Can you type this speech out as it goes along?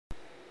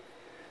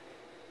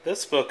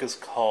This book is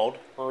called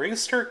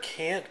Rooster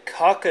Can't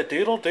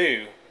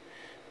Cock-a-Doodle-Doo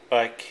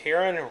by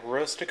Karen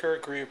Rostiger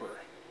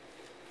Gruber.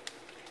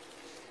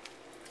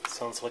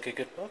 Sounds like a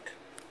good book.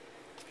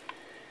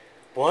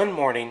 One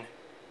morning,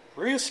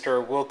 Rooster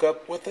woke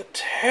up with a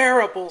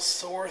terrible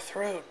sore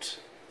throat.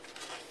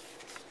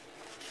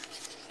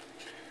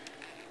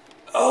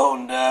 "Oh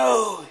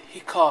no," he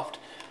coughed.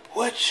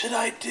 "What should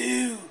I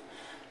do?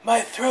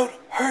 My throat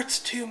hurts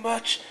too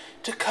much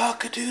to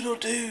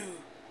cock-a-doodle-doo."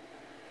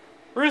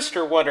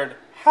 Rooster wondered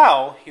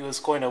how he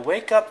was going to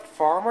wake up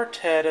Farmer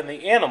Ted and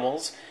the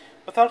animals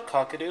without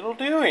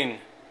cock-a-doodle-dooing.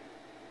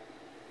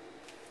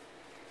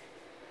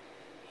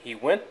 He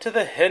went to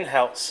the hen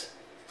house,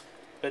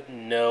 but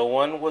no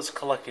one was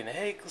collecting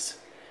eggs.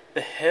 The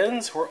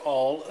hens were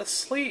all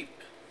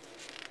asleep.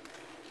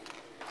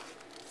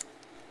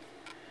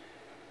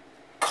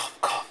 "Cough,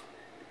 cough.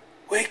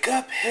 Wake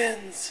up,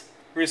 hens,"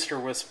 Rooster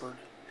whispered.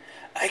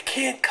 "I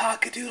can't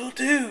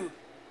cock-a-doodle-doo."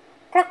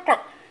 "Cluck,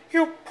 cluck.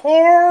 You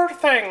poor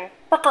thing.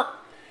 Cluck,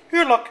 cluck.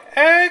 You look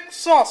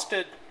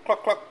exhausted."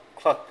 Cluck, cluck,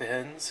 clucked the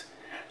hens.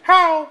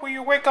 "How will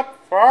you wake up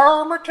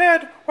Farmer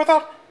Ted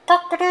without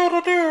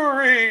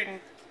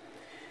cock-a-doodle-dooing?"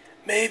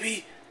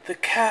 "Maybe the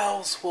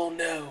cows will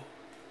know."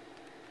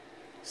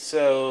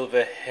 So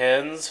the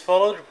hens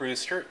followed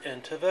Rooster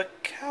into the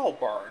cow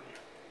barn.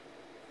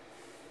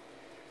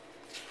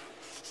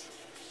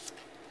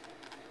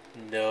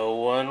 No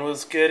one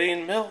was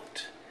getting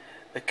milked.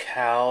 The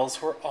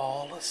cows were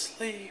all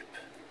asleep.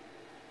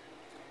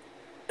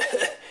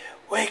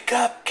 "Wake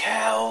up,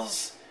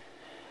 cows.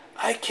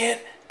 I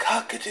can't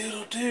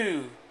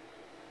cock-a-doodle-doo."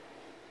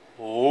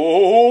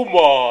 "Oh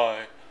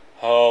my,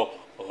 how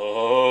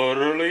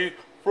utterly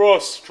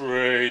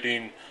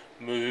frustrating,"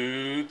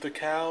 mooed the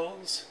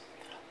cows.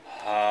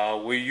 "How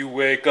will you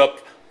wake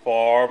up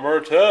Farmer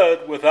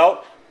Ted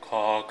without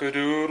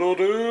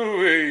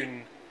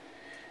cock-a-doodle-dooing?"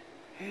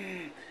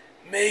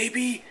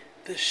 "Maybe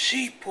the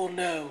sheep will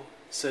know,"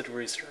 said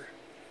Rooster.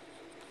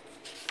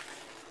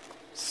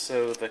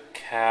 So the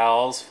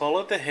cows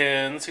followed the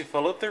hens, who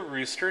followed the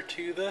rooster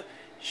to the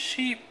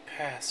sheep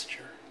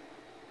pasture.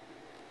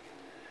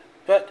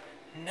 But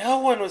no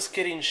one was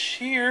getting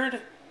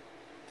sheared.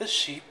 The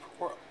sheep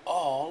were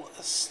all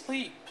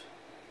asleep.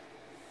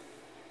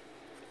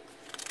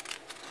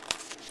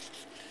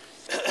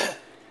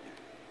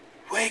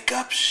 "Wake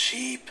up,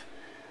 sheep.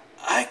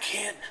 I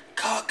can't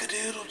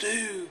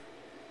cock-a-doodle-doo."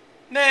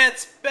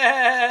 "That's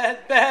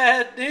bad,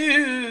 bad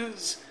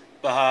news,"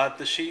 baaed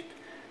the sheep.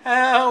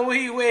 "How will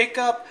you wake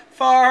up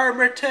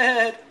Farmer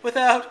Ted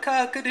without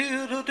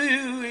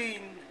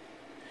cock-a-doodle-dooing?"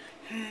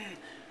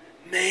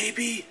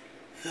 "Maybe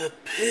the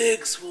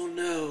pigs will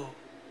know."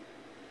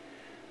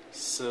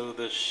 So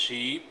the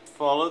sheep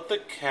followed the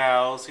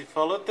cows, who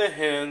followed the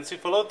hens, who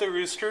followed the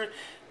rooster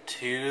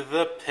to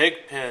the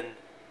pig pen.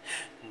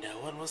 No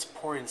one was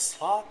pouring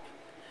slop.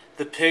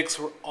 The pigs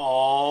were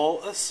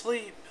all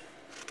asleep.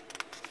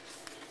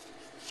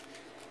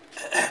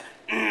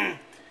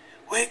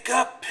 "Wake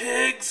up,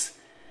 pigs.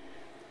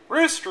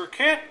 Rooster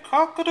can't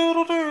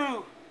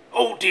cock-a-doodle-doo."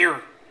 "Oh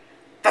dear,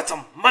 that's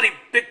a mighty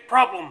big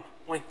problem,"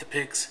 winked the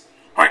pigs.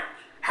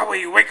 "How will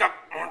you wake up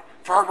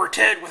Farmer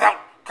Ted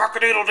without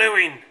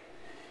cock-a-doodle-dooing?"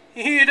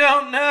 "You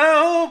don't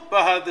know,"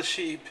 baaed the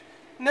sheep.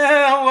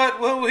 "Now what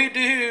will we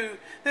do?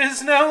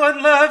 There's no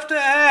one left to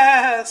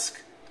ask."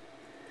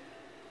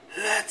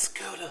 "Let's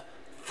go to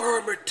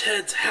Farmer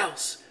Ted's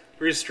house,"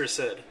 Rooster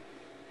said.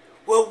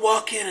 "We'll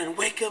walk in and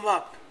wake him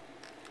up."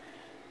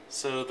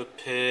 So the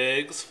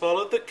pigs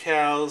followed the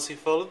cows, who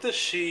followed the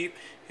sheep,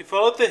 who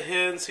followed the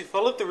hens, who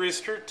followed the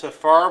rooster to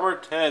Farmer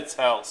Ted's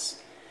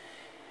house.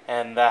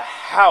 And the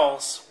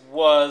house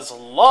was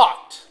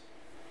locked.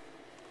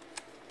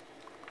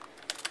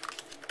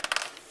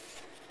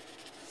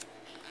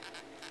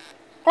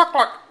 "Cluck,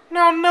 cluck.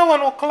 Now no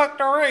one will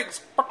collect our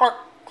eggs." "Cluck,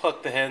 cluck,"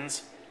 clucked the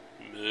hens.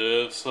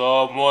 "If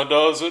someone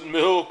doesn't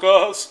milk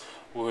us,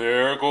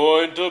 we're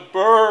going to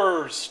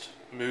burst,"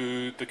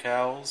 mooed the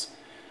cows.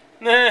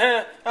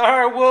 "Nah,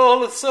 our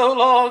wool is so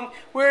long,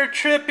 we're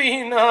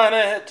tripping on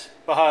it,"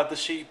 baaed the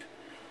sheep.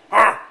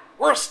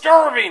 "We're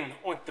starving,"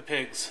 oinked the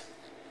pigs.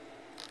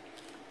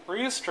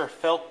 Rooster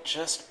felt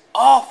just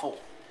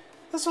awful.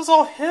 This was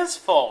all his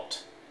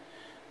fault.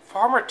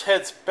 Farmer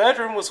Ted's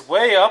bedroom was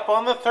way up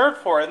on the third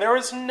floor, and there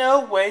was no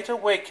way to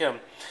wake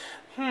him.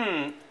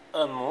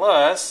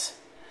 Unless...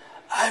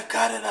 "I've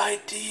got an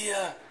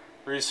idea,"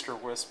 Rooster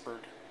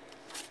whispered.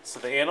 So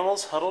the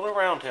animals huddled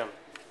around him.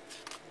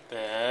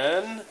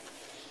 Then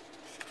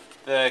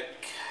the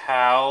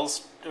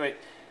cows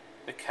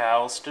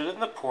stood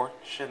in the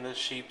porch, and the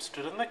sheep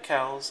stood in the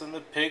cows, and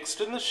the pigs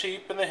stood in the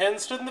sheep, and the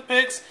hens stood in the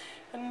pigs,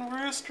 and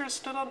Rooster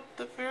stood on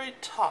the very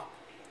top.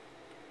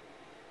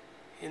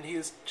 And he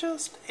was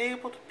just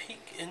able to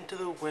peek into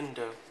the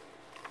window.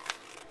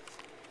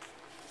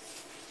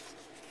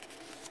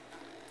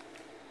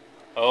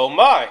 "Oh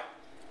my,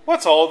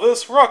 what's all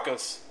this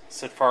ruckus?"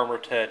 said Farmer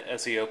Ted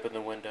as he opened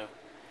the window.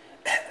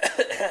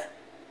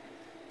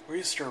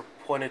 Rooster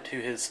pointed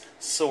to his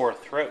sore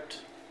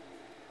throat.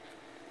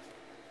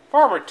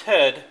 Farmer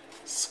Ted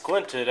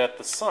squinted at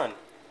the sun.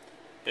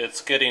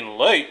 "It's getting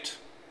late,"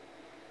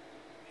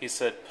 he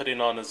said, putting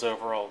on his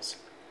overalls.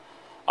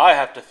 "I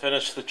have to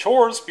finish the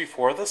chores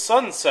before the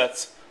sun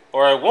sets,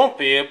 or I won't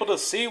be able to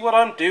see what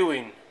I'm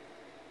doing."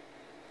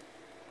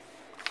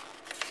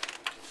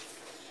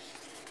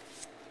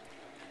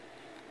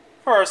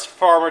 First,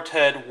 Farmer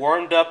Ted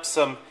warmed up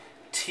some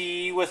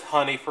tea with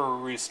honey for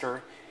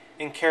Rooster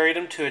and carried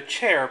him to a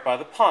chair by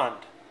the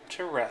pond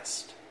to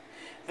rest.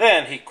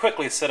 Then he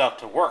quickly set out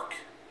to work.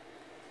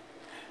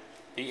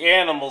 The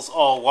animals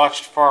all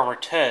watched Farmer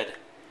Ted.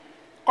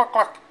 Cluck,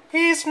 cluck.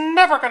 He's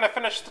never going to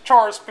finish the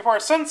chores before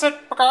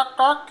sunset. Cluck,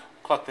 cluck,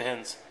 clucked the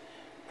hens.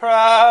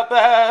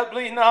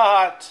 "Probably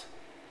not.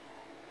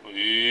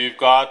 We've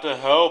got to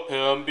help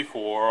him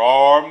before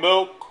our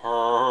milk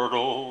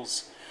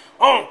curdles."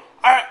 "Oh,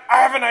 I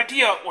have an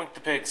idea," winked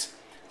the pigs.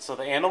 So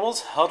the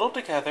animals huddled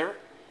together,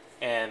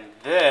 and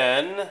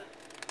then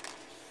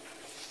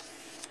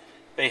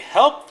they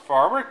helped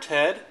Farmer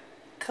Ted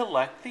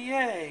collect the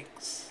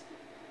eggs.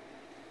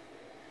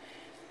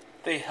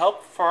 They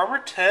helped Farmer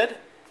Ted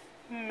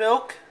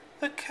milk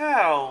the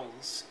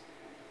cows.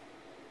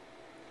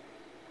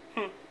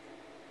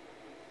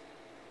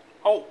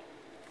 Oh.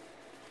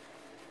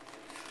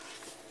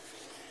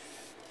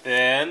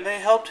 Then they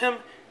helped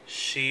him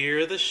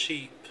shear the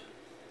sheep.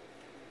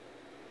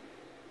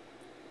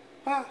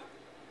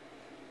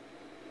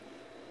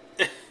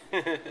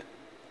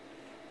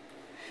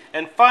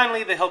 And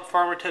finally they helped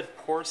Farmer Ted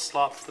pour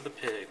slop for the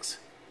pigs.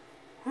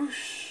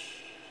 Whoosh.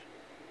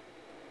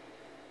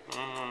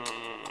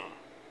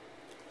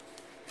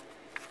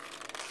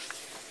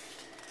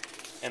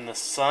 And the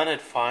sun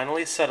had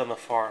finally set on the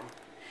farm.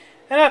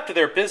 And after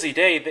their busy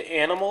day, the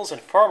animals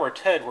and Farmer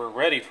Ted were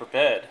ready for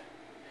bed.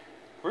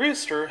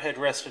 Rooster had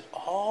rested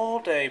all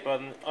day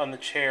on the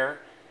chair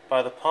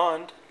by the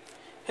pond.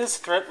 His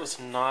throat was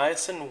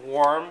nice and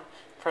warm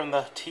from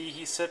the tea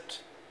he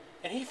sipped,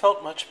 and he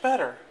felt much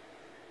better.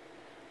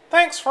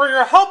 "Thanks for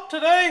your help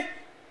today.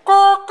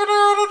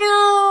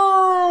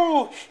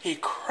 Cock-a-Doodle-Doo!" he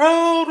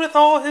crowed with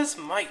all his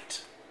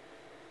might.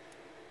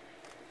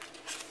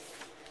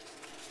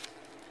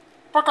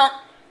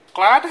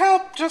 "Glad to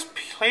help. Just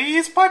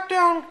please pipe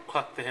down,"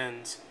 clucked the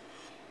hens.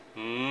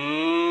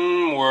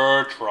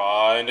 We're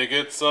trying to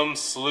get some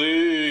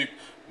sleep,"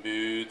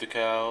 mooed the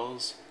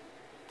cows.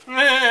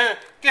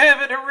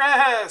 "Give it a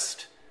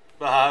rest,"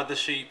 baaed the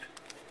sheep.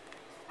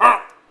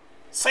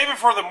 "Save it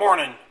for the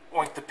morning,"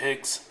 winked the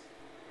pigs.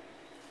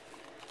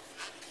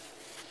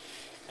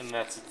 And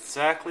that's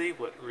exactly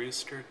what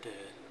Rooster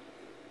did.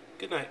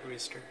 Good night,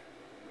 Rooster.